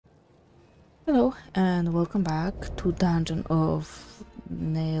Hello and welcome back to Dungeon of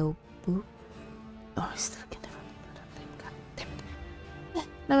Naheulbeuk. Oh, I still can't remember that name. God damn it.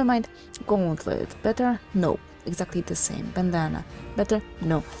 Never mind. Gauntlet. Better? No. Exactly the same. Bandana. Better?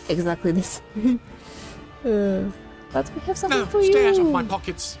 No. Exactly the same. But we have something for you. Stay out of my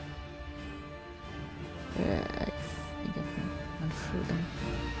pockets. I think I went through them.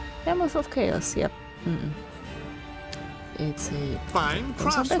 Amulet of Chaos. Yep. It's a Fine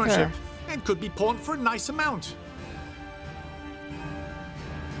craftsmanship. And could be pawned for a nice amount.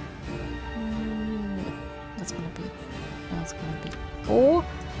 That's gonna be. Oh,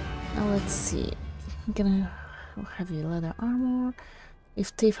 now let's see. I'm gonna have you leather armor. If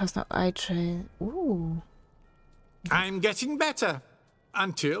thief has no eye trade. Ooh. I'm getting better.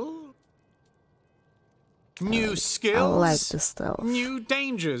 Until new skills. I like the stealth. New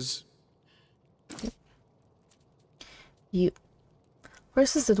dangers. You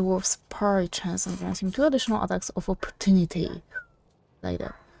versus the dwarf's parry chance and granting 2 additional attacks of opportunity. Like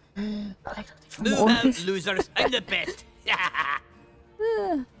that. I like that even more. Move out, losers! I'm the best!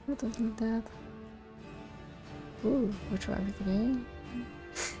 I don't need that. Ooh, we'll try it again.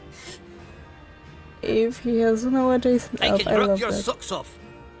 If he has no adjacent I elf, can I rock love your that. socks off!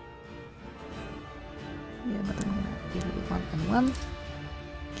 Yeah, but I'm gonna give you 1 and 1.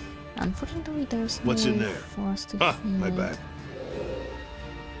 Unfortunately, there's What's no in there? force to My heal bad. it.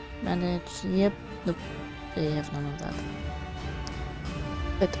 Bandage, yep, nope, they have none of that.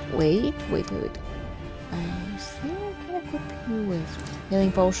 But wait. I think I can equip you with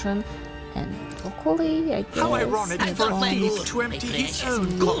healing potion, and locally, I guess. How ironic you for a don't thief to empty his own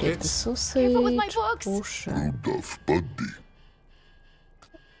get the pockets. sausage Careful with my books. potion. Duff Buddy.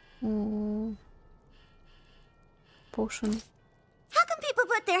 Potion. How can people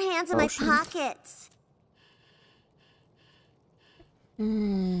put their hands in my Potion. pockets?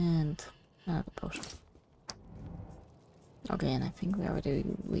 And another potion. Okay, and I think we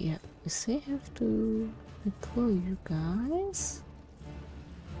still have to deploy you guys.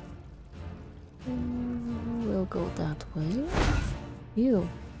 We'll go that way. You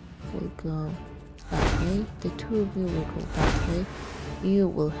will go that way. The 2 of you will go that way. You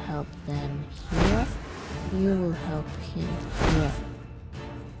will help them here. You will help him here.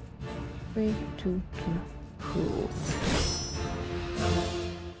 3, 2, 2, cool.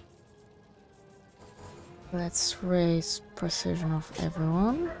 Let's raise precision of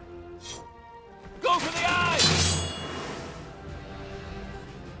everyone. Go for the eye!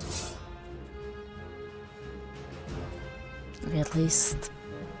 Okay, at least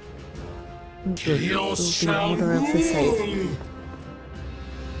good. We'll be moderately safe.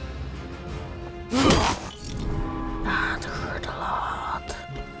 That hurt a lot.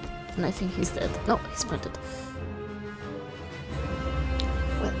 And I think he's dead. No, he's printed.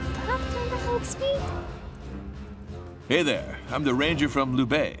 Well, that kinda helps me. Hey there, I'm the ranger from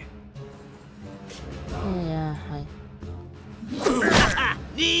Naheulbeuk. Yeah, hi.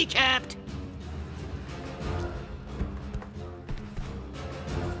 Kneecapped!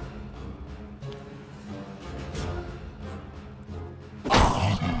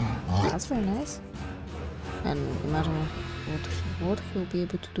 That's very nice. And imagine what he'll be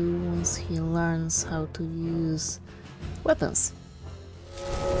able to do once he learns how to use weapons.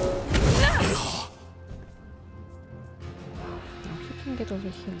 Now he can get over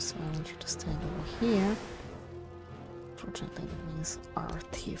here, so I want you to stand over here. Fortunately, that means our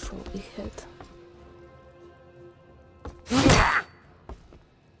thief will be hit.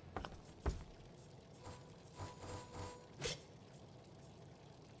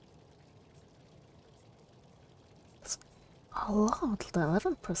 A lot,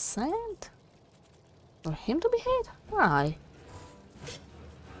 11%? For him to be hit? Why?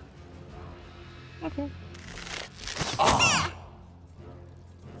 Okay.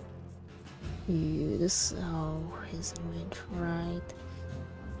 Use, oh, his range, right.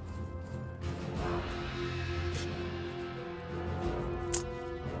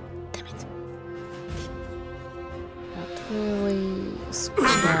 Damn it. That really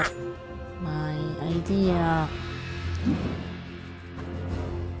screwed up my idea.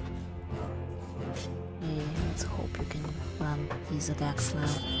 Hey, let's hope you can run these attacks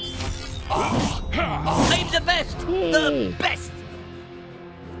now. I'm the best! Yay. The best!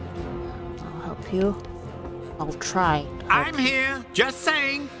 I'll help you. I'll try. to help I'm here. Just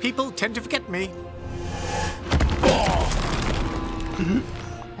saying. People tend to forget me. you.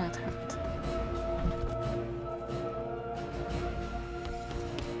 That hurt.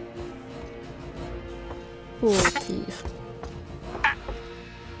 Poor thief.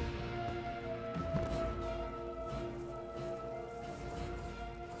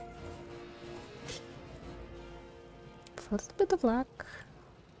 a little bit of luck.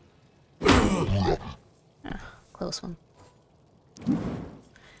 Close one.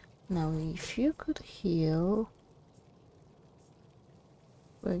 Now, if you could heal...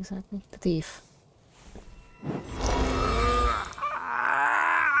 Where exactly? The thief.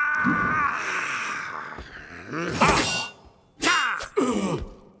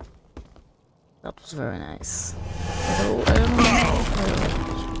 That was very nice. Although, I don't know.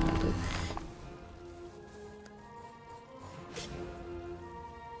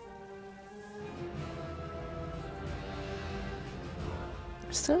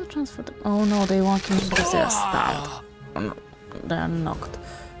 Still transfer them. Oh no, they want to because they're stabbed. Oh, no, they're knocked.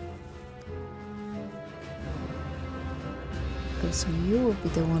 Okay, so you will be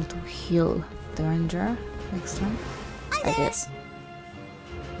the one to heal the ranger next time, I guess.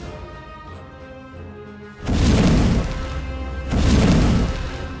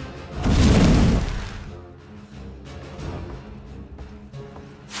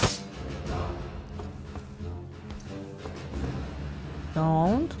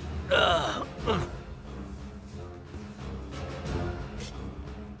 Don't.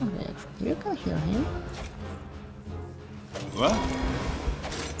 Okay, you can heal him. What?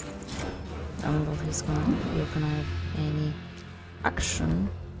 I don't know if you're gonna have any action.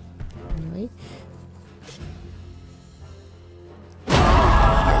 Anyway.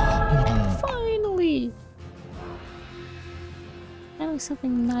 Finally! Finally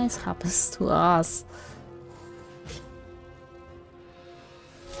something nice happens to us.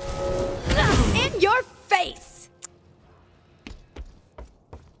 In your face!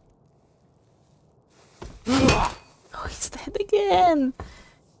 Oh, he's dead again!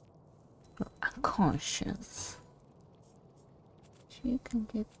 You're unconscious. You can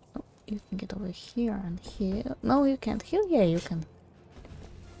get... Oh, you can get over here and heal. No, you can't heal? Yeah, you can.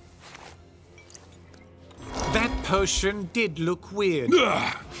 That potion did look weird.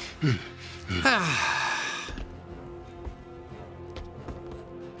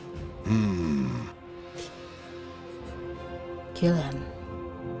 Kill him.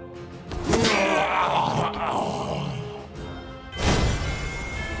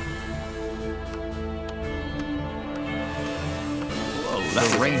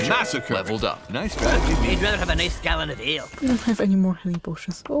 That's a ranger massacre. Leveled up. Nice strategy. He'd rather have a nice gallon of ale. I don't have any more healing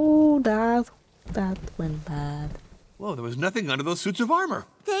potions. Oh, that went bad. Whoa, there was nothing under those suits of armor.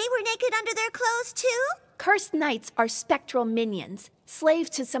 They were naked under their clothes, too? Cursed knights are spectral minions,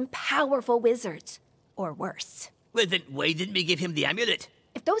 slaves to some powerful wizards. Or worse. Well, then why didn't we give him the amulet?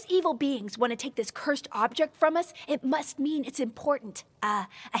 If those evil beings want to take this cursed object from us, it must mean it's important. A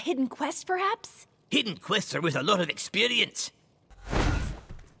hidden quest, perhaps? Hidden quests are with a lot of experience.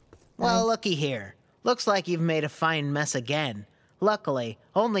 Well, looky here. Looks like you've made a fine mess again. Luckily,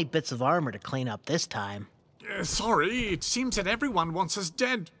 only bits of armor to clean up this time. Sorry, it seems that everyone wants us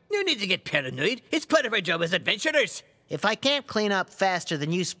dead. No need to get paranoid. It's part of our job as adventurers. If I can't clean up faster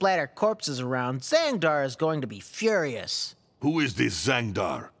than you splatter corpses around, Zangdar is going to be furious. Who is this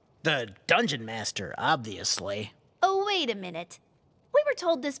Zangdar? The dungeon master, obviously. Oh, wait a minute. We were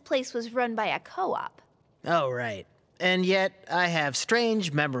told this place was run by a co-op. Oh, right. And yet, I have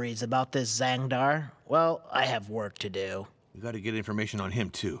strange memories about this Zangdar. Well, I have work to do. We gotta get information on him,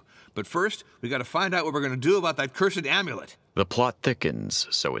 too. But first, we gotta find out what we're gonna do about that cursed amulet. The plot thickens,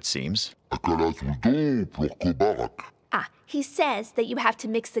 so it seems. He says that you have to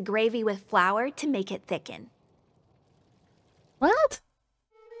mix the gravy with flour to make it thicken. What?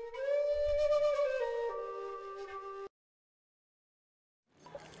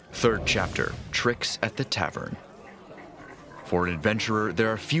 Third chapter, Tricks at the Tavern. For an adventurer, there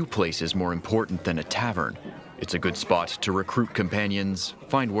are few places more important than a tavern. It's a good spot to recruit companions,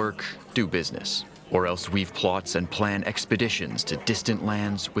 find work, do business, or else weave plots and plan expeditions to distant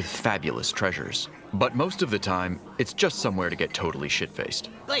lands with fabulous treasures. But most of the time, it's just somewhere to get totally shit-faced.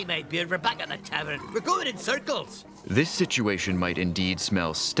 Like my beard, we're back at the tavern. We're going in circles. This situation might indeed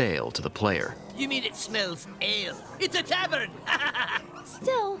smell stale to the player. You mean it smells ale? It's a tavern!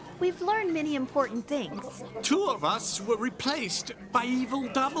 Still, we've learned many important things. 2 of us were replaced by evil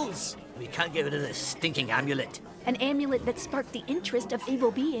doubles. We can't get rid of this stinking amulet. An amulet that sparked the interest of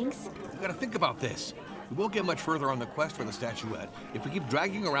evil beings. We gotta think about this. We won't get much further on the quest for the statuette if we keep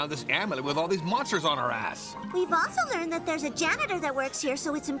dragging around this amulet with all these monsters on our ass. We've also learned that there's a janitor that works here,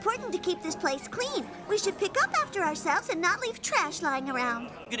 so it's important to keep this place clean. We should pick up after ourselves and not leave trash lying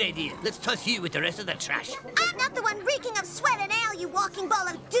around. Good idea. Let's toss you with the rest of the trash. I'm not the one reeking of sweat and ale, you walking ball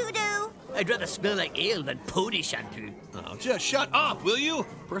of doo-doo! I'd rather smell like ale than pony shampoo. Oh, just shut up, will you?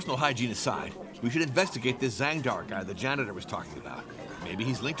 Personal hygiene aside, we should investigate this Zangdar guy the janitor was talking about. Maybe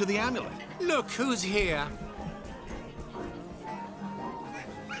he's linked to the amulet. Look who's here.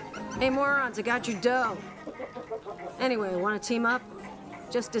 Hey, morons, I got your dough. Anyway, want to team up?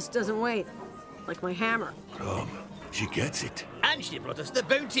 Justice doesn't wait. Like my hammer. She gets it. And she brought us the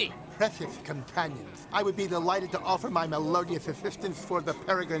bounty. Precious companions, I would be delighted to offer my melodious assistance for the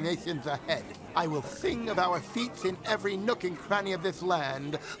peregrinations ahead. I will sing of our feats in every nook and cranny of this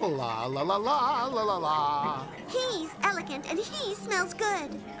land. La la la la la la la. He's elegant and he smells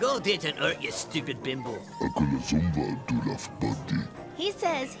good. Go date an Urt, you stupid bimbo. He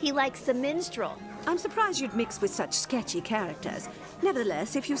says he likes the minstrel. I'm surprised you'd mix with such sketchy characters.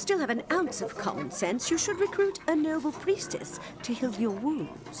 Nevertheless, if you still have an ounce of common sense, you should recruit a noble priestess to heal your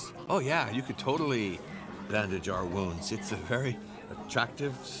wounds. Oh yeah, you could totally bandage our wounds. It's a very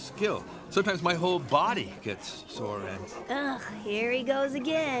attractive skill. Sometimes my whole body gets sore and... Ugh, here he goes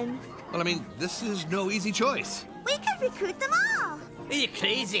again. Well, I mean, this is no easy choice. We could recruit them all. Are you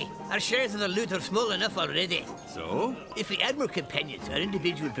crazy? Our shares of the loot are small enough already. So? If we add more companions, our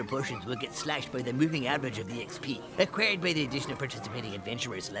individual proportions will get slashed by the moving average of the XP, acquired by the addition of participating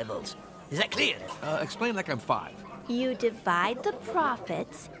adventurers' levels. Is that clear? Explain like I'm 5. You divide the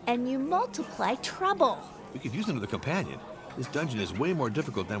profits, and you multiply trouble. We could use another companion. This dungeon is way more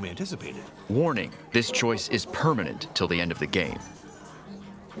difficult than we anticipated. Warning, this choice is permanent till the end of the game.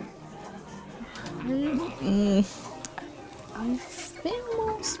 I think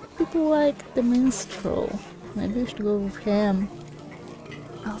most people like the minstrel. Maybe we should go with him.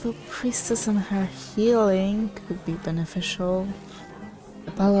 Although priestess and her healing could be beneficial.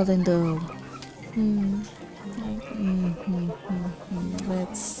 The paladin though.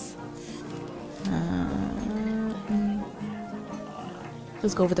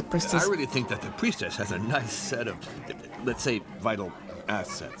 Let's go with the priestess. I really think that the priestess has a nice set of, let's say, vital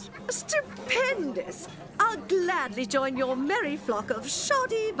assets. Stupendous! I'll gladly join your merry flock of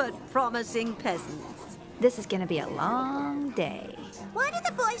shoddy but promising peasants. This is gonna be a long day. Why do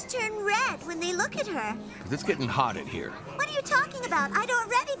the boys turn red when they look at her? Because it's getting hot in here. What are you talking about? I'd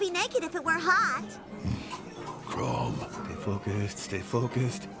already be naked if it were hot. Crom. Stay focused, stay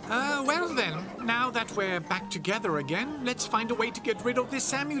focused. Well then, now that we're back together again, let's find a way to get rid of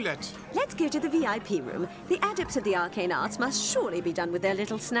this amulet. Let's go to the VIP room. The adepts of the arcane arts must surely be done with their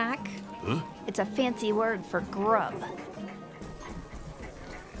little snack. Huh? It's a fancy word for grub.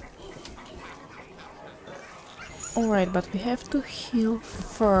 Alright, but we have to heal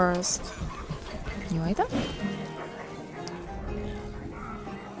first. New item?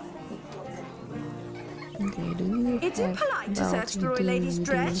 Okay, do you It's have impolite to search bounty? through a lady's Do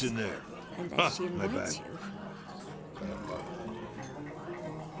dress. What's in there? Unless she my invites bad.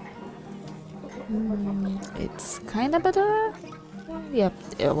 you. It's kinda better? Yep,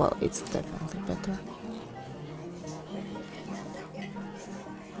 yeah, well, it's definitely better.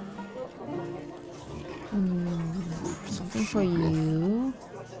 Something for you.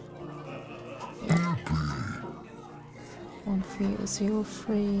 Yeah. 1 free, 0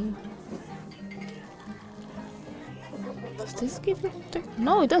 free. Does this give you protection?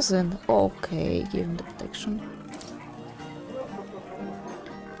 No, it doesn't. Okay, give him the protection.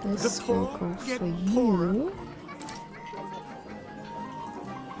 This The poor will go get for poorer. you.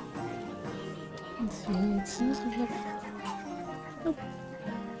 Let's see, it seems we have... Nope.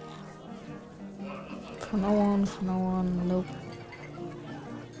 For no one, nope.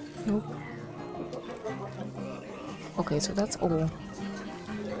 Nope. Okay, so that's all.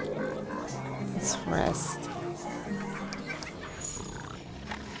 Let's rest.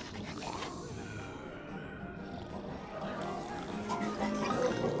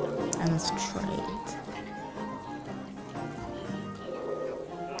 And let's trade.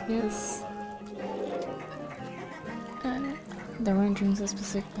 Yes. The ranging is a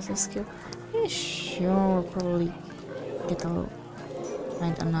specific passive skill. Yeah, sure, we'll probably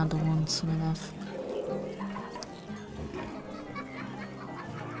find another one soon enough.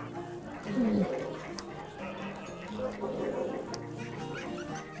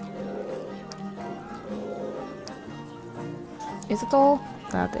 Is it all?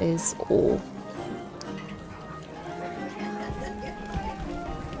 That is all.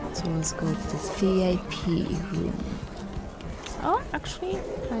 So let's go to this VIP room. Oh, actually,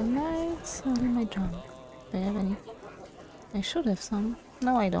 I might sell in my junk. Do I have any? I should have some.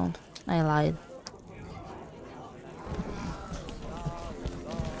 No, I don't. I lied.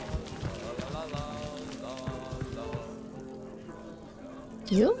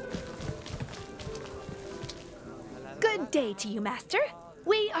 You? Good day to you, Master.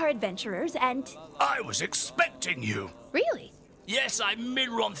 We are adventurers and... I was expecting you. Really? Yes, I'm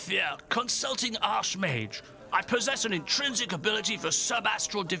Minronthier, consulting archmage. I possess an intrinsic ability for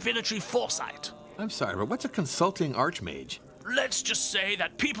subastral divinatory foresight. I'm sorry, but what's a consulting archmage? let's just say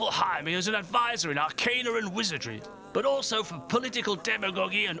that people hire me as an advisor in arcana and wizardry, but also for political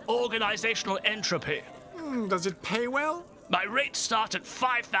demagogy and organizational entropy. Does it pay well? My rates start at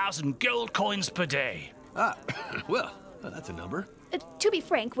 5,000 gold coins per day. Ah, well, that's a number. To be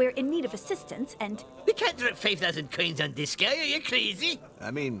frank, we're in need of assistance, and... We can't drop 5,000 coins on this guy, are you crazy?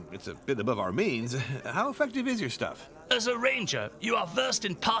 I mean, it's a bit above our means. How effective is your stuff? As a ranger, you are versed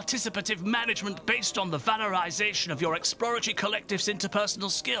in participative management based on the valorization of your exploratory collective's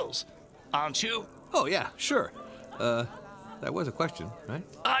interpersonal skills, aren't you? Oh, yeah, sure. That was a question, right?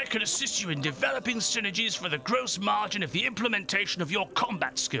 I can assist you in developing synergies for the gross margin of the implementation of your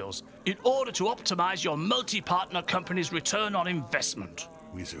combat skills in order to optimize your multi-partner company's return on investment.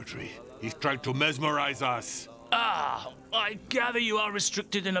 Wizardry. He's trying to mesmerize us. Ah, I gather you are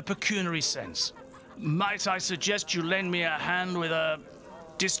restricted in a pecuniary sense. Might I suggest you lend me a hand with a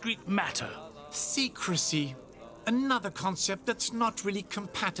discreet matter? Secrecy. Another concept that's not really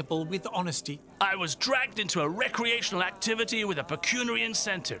compatible with honesty. I was dragged into a recreational activity with a pecuniary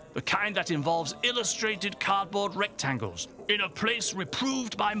incentive, the kind that involves illustrated cardboard rectangles, in a place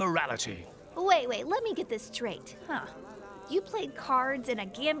reproved by morality. Wait, let me get this straight. You played cards in a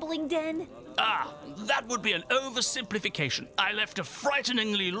gambling den? Ah, that would be an oversimplification. I left a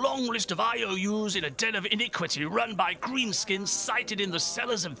frighteningly long list of IOUs in a den of iniquity run by greenskins sited in the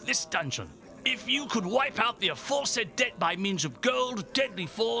cellars of this dungeon. If you could wipe out the aforesaid debt by means of gold, deadly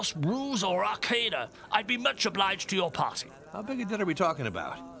force, rules, or arcana, I'd be much obliged to your party. How big a debt are we talking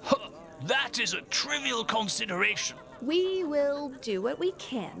about? That is a trivial consideration. We will do what we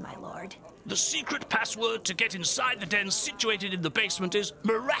can, my lord. The secret password to get inside the den situated in the basement is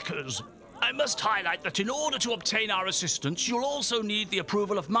Maracas. I must highlight that in order to obtain our assistance, you'll also need the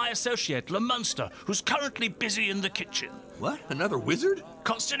approval of my associate, Le Munster, who's currently busy in the kitchen. What? Another wizard?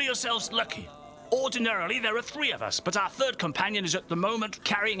 Consider yourselves lucky. Ordinarily, there are 3 of us, but our 3rd companion is at the moment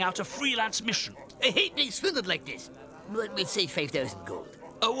carrying out a freelance mission. I hate being swindled like this. But we'll say 5,000 gold.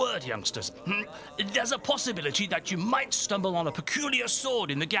 A word, youngsters. There's a possibility that you might stumble on a peculiar sword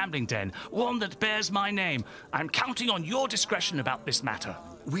in the gambling den, one that bears my name. I'm counting on your discretion about this matter.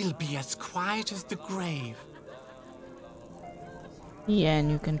 We'll be as quiet as the grave. Yeah, and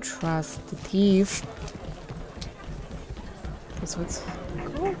you can trust the thief. So let's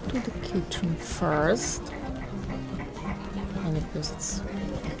go to the kitchen first. Maybe because it's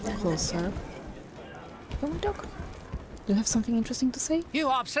closer. Come on, Doc. Do you have something interesting to say?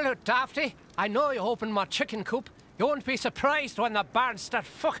 You absolute dafty. I know you opened my chicken coop. You won't be surprised when the barns start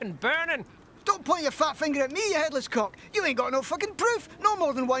fucking burning. Don't point your fat finger at me, you headless cock. You ain't got no fucking proof. No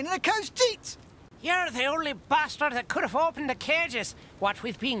more than wine in a cow's teats. You're the only bastard that could have opened the cages, what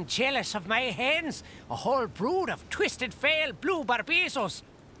with being jealous of my hens. A whole brood of twisted, fail blue barbizos.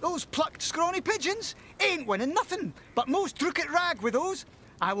 Those plucked, scrawny pigeons ain't winning nothing, but most drook at rag with those.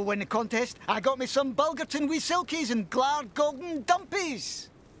 I will win the contest. I got me some Bulgerton wee silkies and Glard golden dumpies.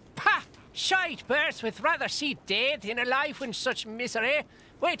 Pah! Shite birds would rather see dead than alive in such misery.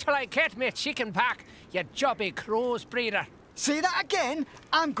 Wait till I get me chicken back, you jobby crow's breeder. Say that again,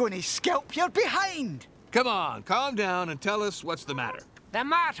 I'm going to scalp your behind. Come on, calm down and tell us what's the matter. The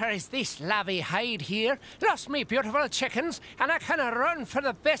matter is this lavvy hide here lost me beautiful chickens, and I canna run for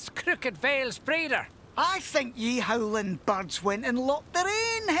the best crooked Vale's breeder. I think ye howling birds went and lopped their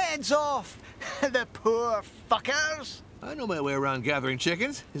own heads off. The poor fuckers. I know my way around gathering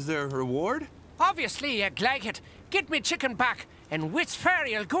chickens. Is there a reward? Obviously, you'd like it. Get me chicken back, and which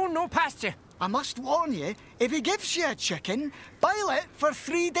fairy'll go no past you. I must warn you, if he gives you a chicken, boil it for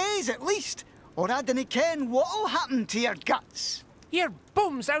 3 days at least, or I dinna ken what'll happen to your guts. Your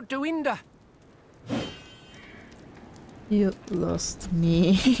bum's out the window. You lost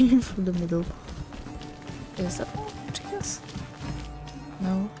me for the middle. Is that chickens?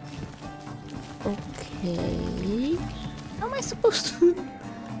 No. Okay. How am I supposed to?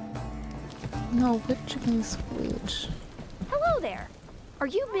 No, which chicken is which? Hello there. Are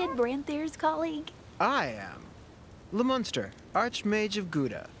you Mid-Branther's colleague? I am. Le Munster, Archmage of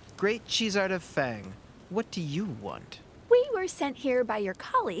Gouda, Great Cheesart of Fang. What do you want? We were sent here by your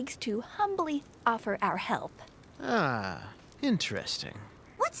colleagues to humbly offer our help. Ah, interesting.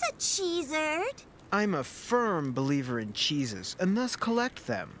 What's a cheesard? I'm a firm believer in cheeses, and thus collect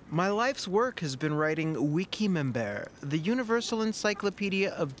them. My life's work has been writing Wikimember, the Universal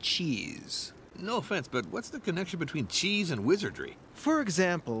Encyclopedia of Cheese. No offense, but what's the connection between cheese and wizardry? For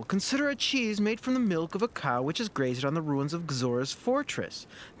example, consider a cheese made from the milk of a cow which is grazed on the ruins of Xor's fortress.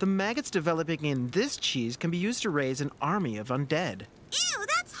 The maggots developing in this cheese can be used to raise an army of undead. Ew,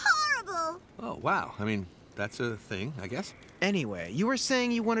 that's horrible! Oh, wow. I mean, that's a thing, I guess. Anyway, you were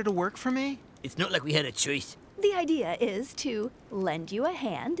saying you wanted to work for me? It's not like we had a choice. The idea is to lend you a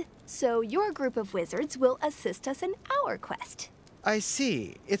hand, so your group of wizards will assist us in our quest. I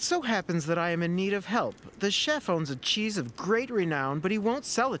see. It so happens that I am in need of help. The chef owns a cheese of great renown, but he won't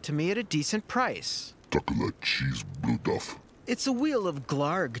sell it to me at a decent price. Chocolate cheese, blue duff. It's a wheel of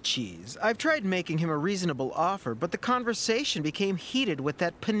Glarg cheese. I've tried making him a reasonable offer, but the conversation became heated with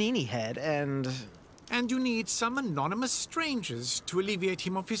that panini head, and you need some anonymous strangers to alleviate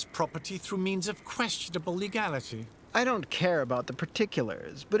him of his property through means of questionable legality. I don't care about the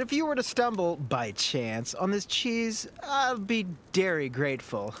particulars, but if you were to stumble, by chance, on this cheese, I'll be dairy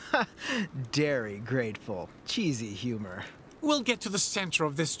grateful. Dairy grateful. Cheesy humor. We'll get to the center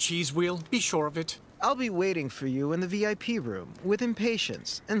of this cheese wheel, be sure of it. I'll be waiting for you in the VIP room, with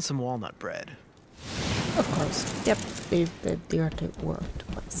impatience and some walnut bread. Of course. Yep, the dirty word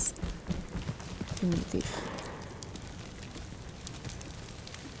was primitive.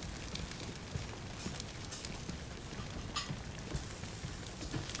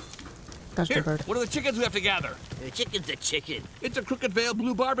 Touch the Here, bird. what are the chickens we have to gather? The chicken's a chicken. It's a crooked veil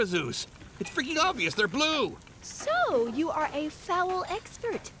blue barbazoos. It's freaking obvious, they're blue. So, you are a fowl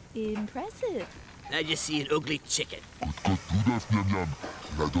expert. Impressive. I just see an ugly chicken.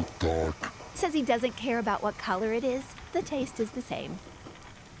 Says he doesn't care about what color it is. The taste is the same.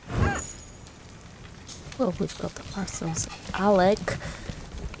 Well, we've got ourselves Alec.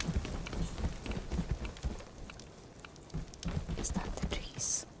 Is that the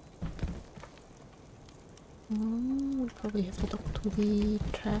cheese? We'll probably have to talk to the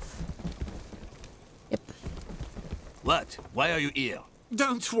chef. Yep. What? Why are you here?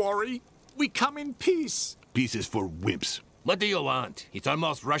 Don't worry. We come in peace. Peace is for wimps. What do you want? It's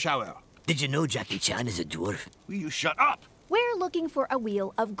almost rush hour. Did you know Jackie Chan is a dwarf? Will you shut up? We're looking for a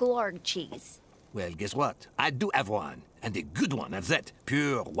wheel of Glarg cheese. Well, guess what? I do have one. And a good one at that.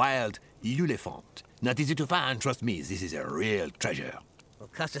 Pure, wild, Lulefant. Not easy to find, trust me. This is a real treasure. Well,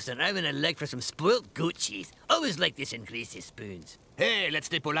 cost us an arm and a leg for some spoiled goat cheese. Always like this in greasy spoons. Hey, let's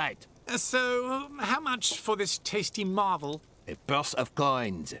stay polite. So, how much for this tasty marvel? A purse of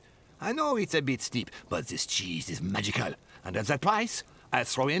coins. I know it's a bit steep, but this cheese is magical. And at that price, I'll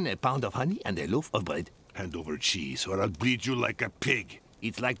throw in a pound of honey and a loaf of bread. Hand over cheese, or I'll bleed you like a pig.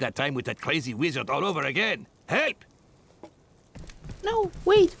 It's like that time with that crazy wizard all over again. Help! No,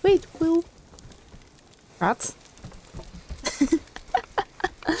 wait, Will. Rats?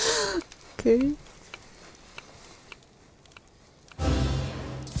 Okay.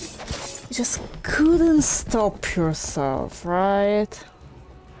 You just couldn't stop yourself, right?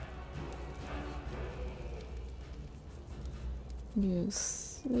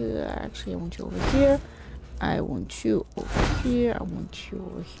 Yes. Actually, I want you over here. I want you over here. I want you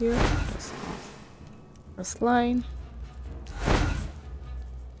over here. That's off. First line.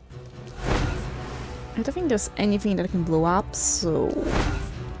 I don't think there's anything that can blow up, so...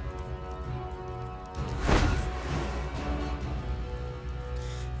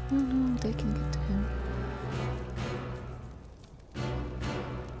 Oh no, they can get to him.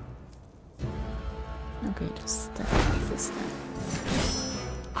 Okay, just step like this then.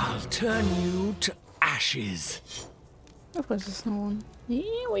 I'll turn you to ashes. Of course there's no one.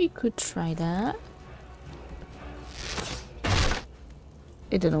 Yeah, we could try that.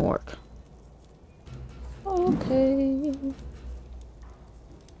 It didn't work. Okay.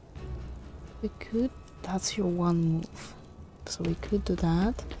 We could... That's your one move. So we could do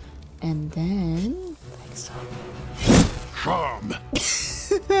that. And then... Like so. Charm!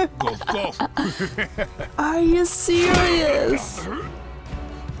 Go. Are you serious?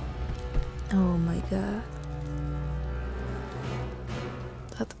 Oh my god.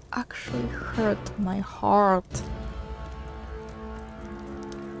 That actually hurt my heart.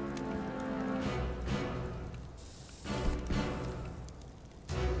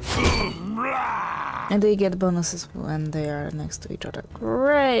 And they get bonuses when they are next to each other.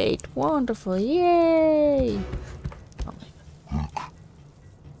 Great! Wonderful! Yay! Oh my god.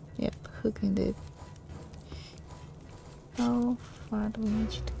 Yep, hook indeed. How far do we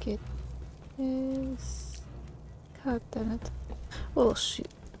need you to get? Yes. God damn it. Oh shit.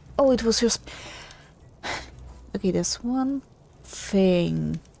 Oh, it was just... Okay, there's one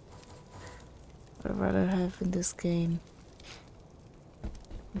thing I'd rather have in this game.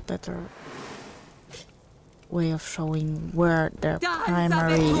 Better way of showing where their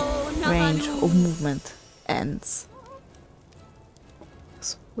primary range of movement ends.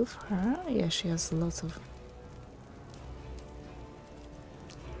 So with her, yeah, she has lots of...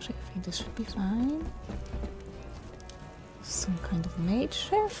 Actually, I think this should be fine. Some kind of mage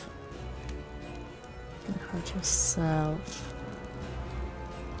chef? You can hurt yourself.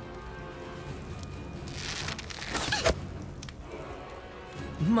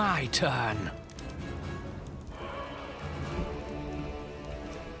 My turn.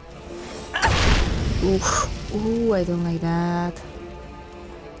 Oof. Ooh, I don't like that.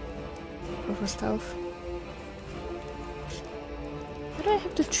 Go for stealth. Why do I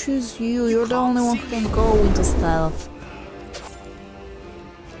have to choose you? You're the only one who can go into stealth.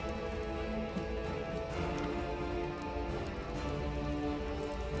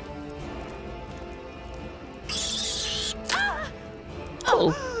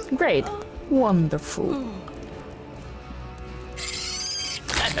 Oh, great. Wonderful.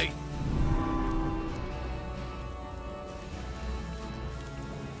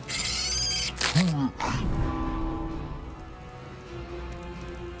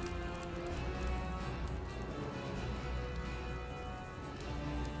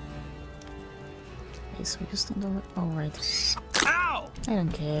 Okay, so we just don't do it. Oh, right. Ow! I don't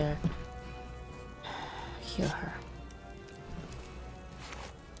care. Heal her.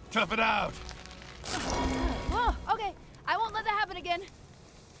 Tough it out. Oh, okay. I won't let that happen again.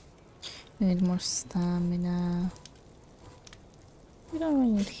 We need more stamina. We don't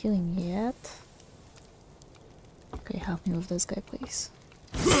really need healing yet. Okay, help me with this guy, please.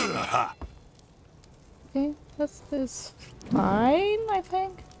 Okay, that's fine, I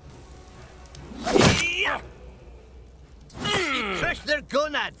think. Crush their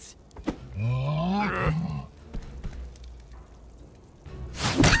gonads!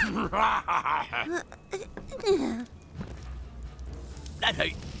 That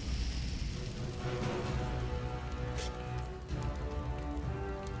hurt.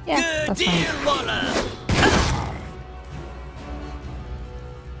 Yeah, that's fine.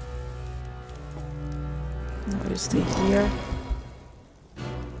 Now we stay here.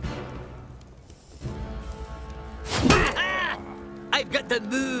 I've got the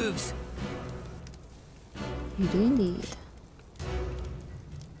moves. You do indeed.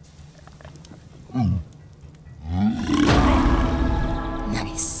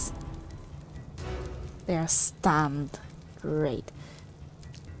 Nice. They are stunned. Great.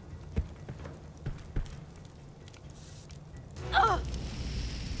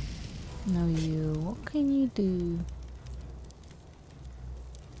 Now you, what can you do?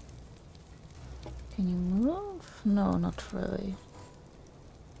 Can you move? No, not really.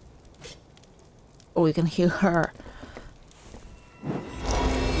 Oh, we can heal her.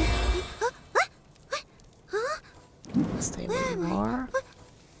 Stay where you are.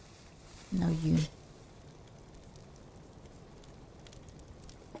 Now you.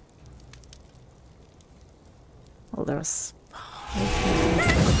 Well, there's.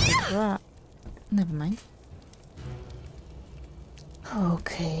 Never mind.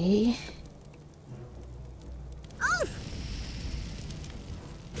 Okay.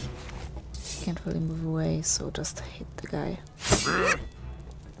 Can't really move away, so just hit the guy.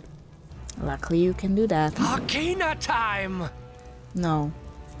 Luckily, you can do that. Arcana time! No.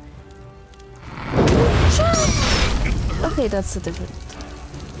 Okay, that's a different.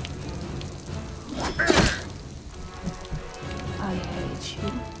 I hate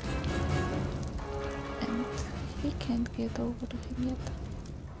you. And he can't get over to him yet.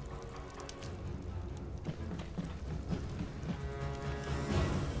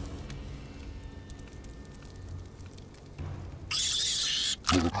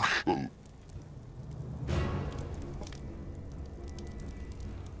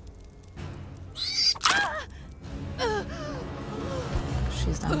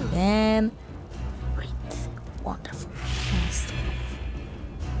 She's down again. Great. Wonderful. Nice.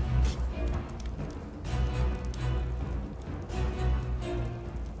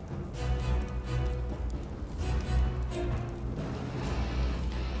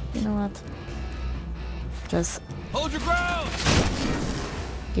 You know what? Just hold your ground.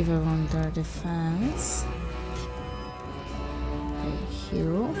 Give everyone their defense. I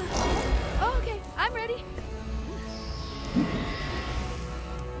heal. Oh, okay, I'm ready.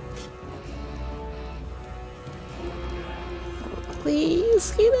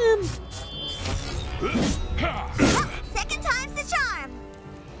 Please hit him. Second time's the charm.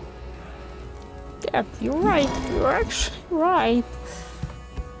 Yeah, you're right. You're actually right.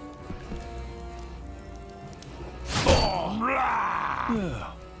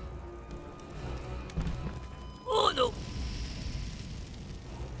 Oh no!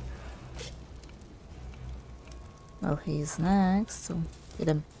 Well, he's next, so hit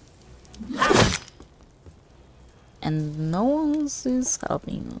him. And no one is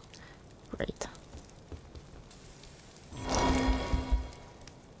helping you. Great.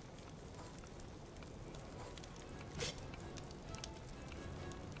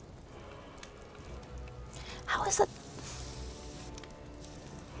 How is it?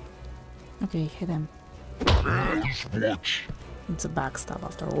 Okay, hit him. It's a backstab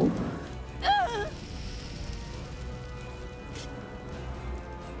after all.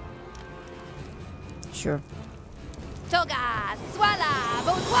 Sure. Toga, swala,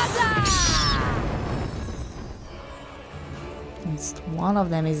 bozwabla! At least one of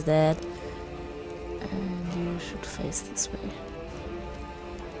them is dead. And you should face this way.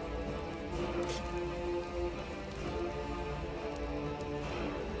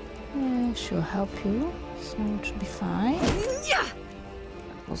 She'll help you, so it should be fine. That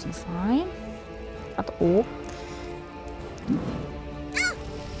wasn't fine at all.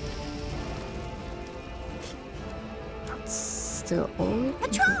 That's still all.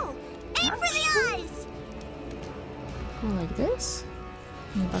 Patrol! Aim for the eyes! Go like this.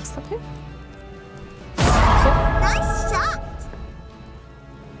 Can you backstab him? Nice shot!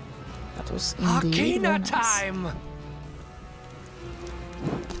 That was indeed Arcana nice. time!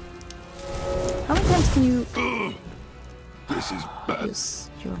 How many times can you This is bad. use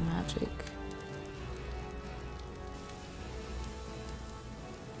your magic?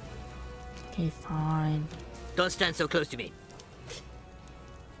 Okay, fine. Don't stand so close to me.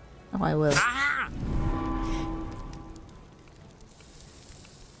 Oh, I will.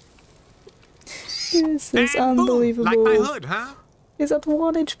 This is unbelievable. Like my hood, huh? He's at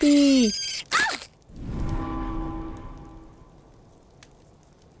 1 HP.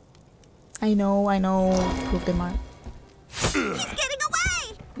 I know. Prove them out. He's getting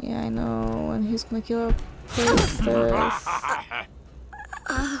away! Yeah, I know. And he's gonna kill our princess.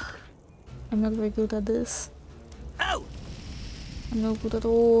 I'm not very good at this. Oh! I'm not good at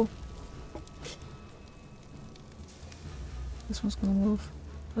all. This one's gonna move.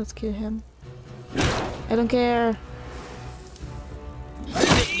 Let's kill him. I don't care.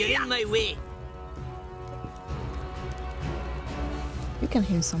 You're in my way. You can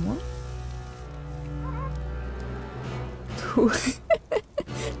heal someone.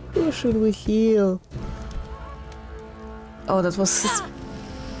 Who should we heal? Oh, that was his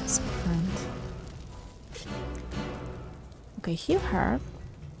friend. Okay, heal her.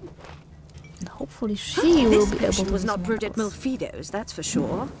 And hopefully she will be able to was do not brewed someone at else. Milfido's, that's for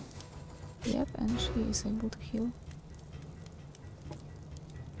sure. Yep, and she is able to heal.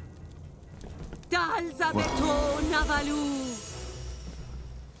 Dalzabeto Navalu.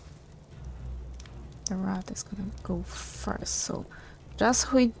 The rat is gonna go first, so just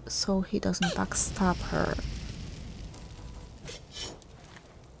so he doesn't backstab her.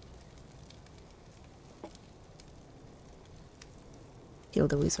 Kill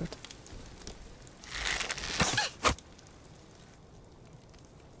the wizard.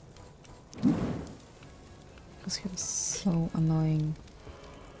 Because he was so annoying.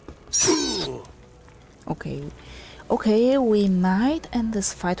 Okay, we might end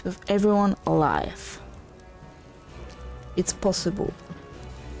this fight with everyone alive. It's possible.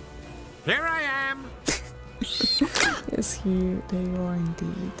 Here I am. Yes, here they are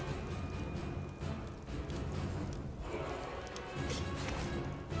indeed.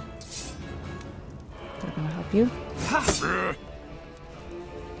 They're gonna help you.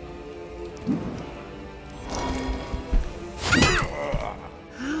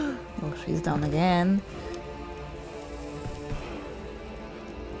 Oh, she's down again.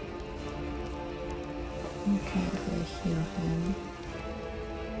 Okay, we heal him.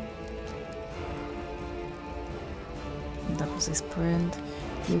 That was his sprint.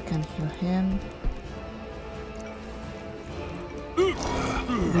 You can heal him.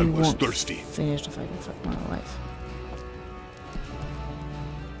 I was thirsty. Finish the fight with my life.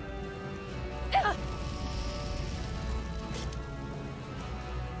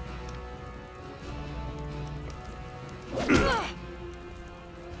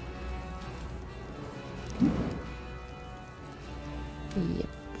 Yep.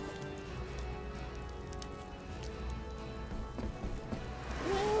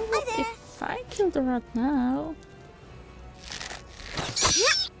 Well, if I kill the rat now.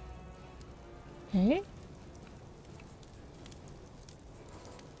 Okay.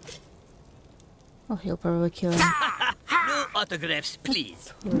 Oh, he'll probably kill him. No autographs,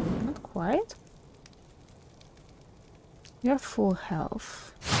 please. Not quite. You're full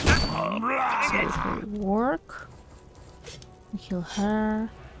health. So it will work. Kill her.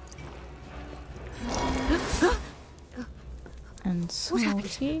 And so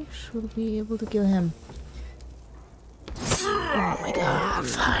he should be able to kill him. Oh my god,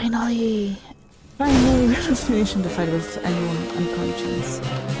 finally! Finally, we're finishing the fight with anyone unconscious.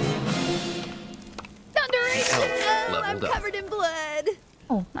 Thunderation! Oh, I'm leveled up. covered in blood.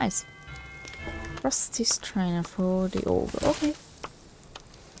 Oh, nice. Rusty strainer for the ogre. Okay.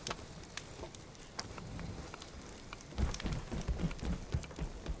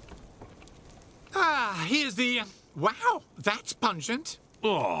 Wow, that's pungent.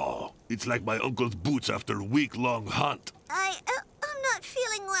 Oh, it's like my uncle's boots after a week-long hunt. I'm not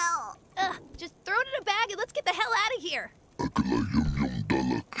feeling well. Just throw it in a bag and let's get the hell out of here.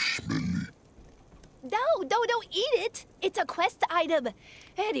 No, don't eat it. It's a quest item.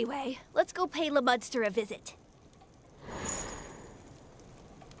 Anyway, let's go pay Lamudster a visit.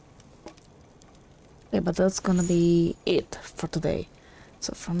 Okay, but that's gonna be it for today.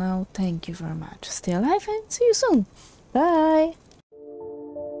 So for now, thank you very much. Stay alive and see you soon. Bye!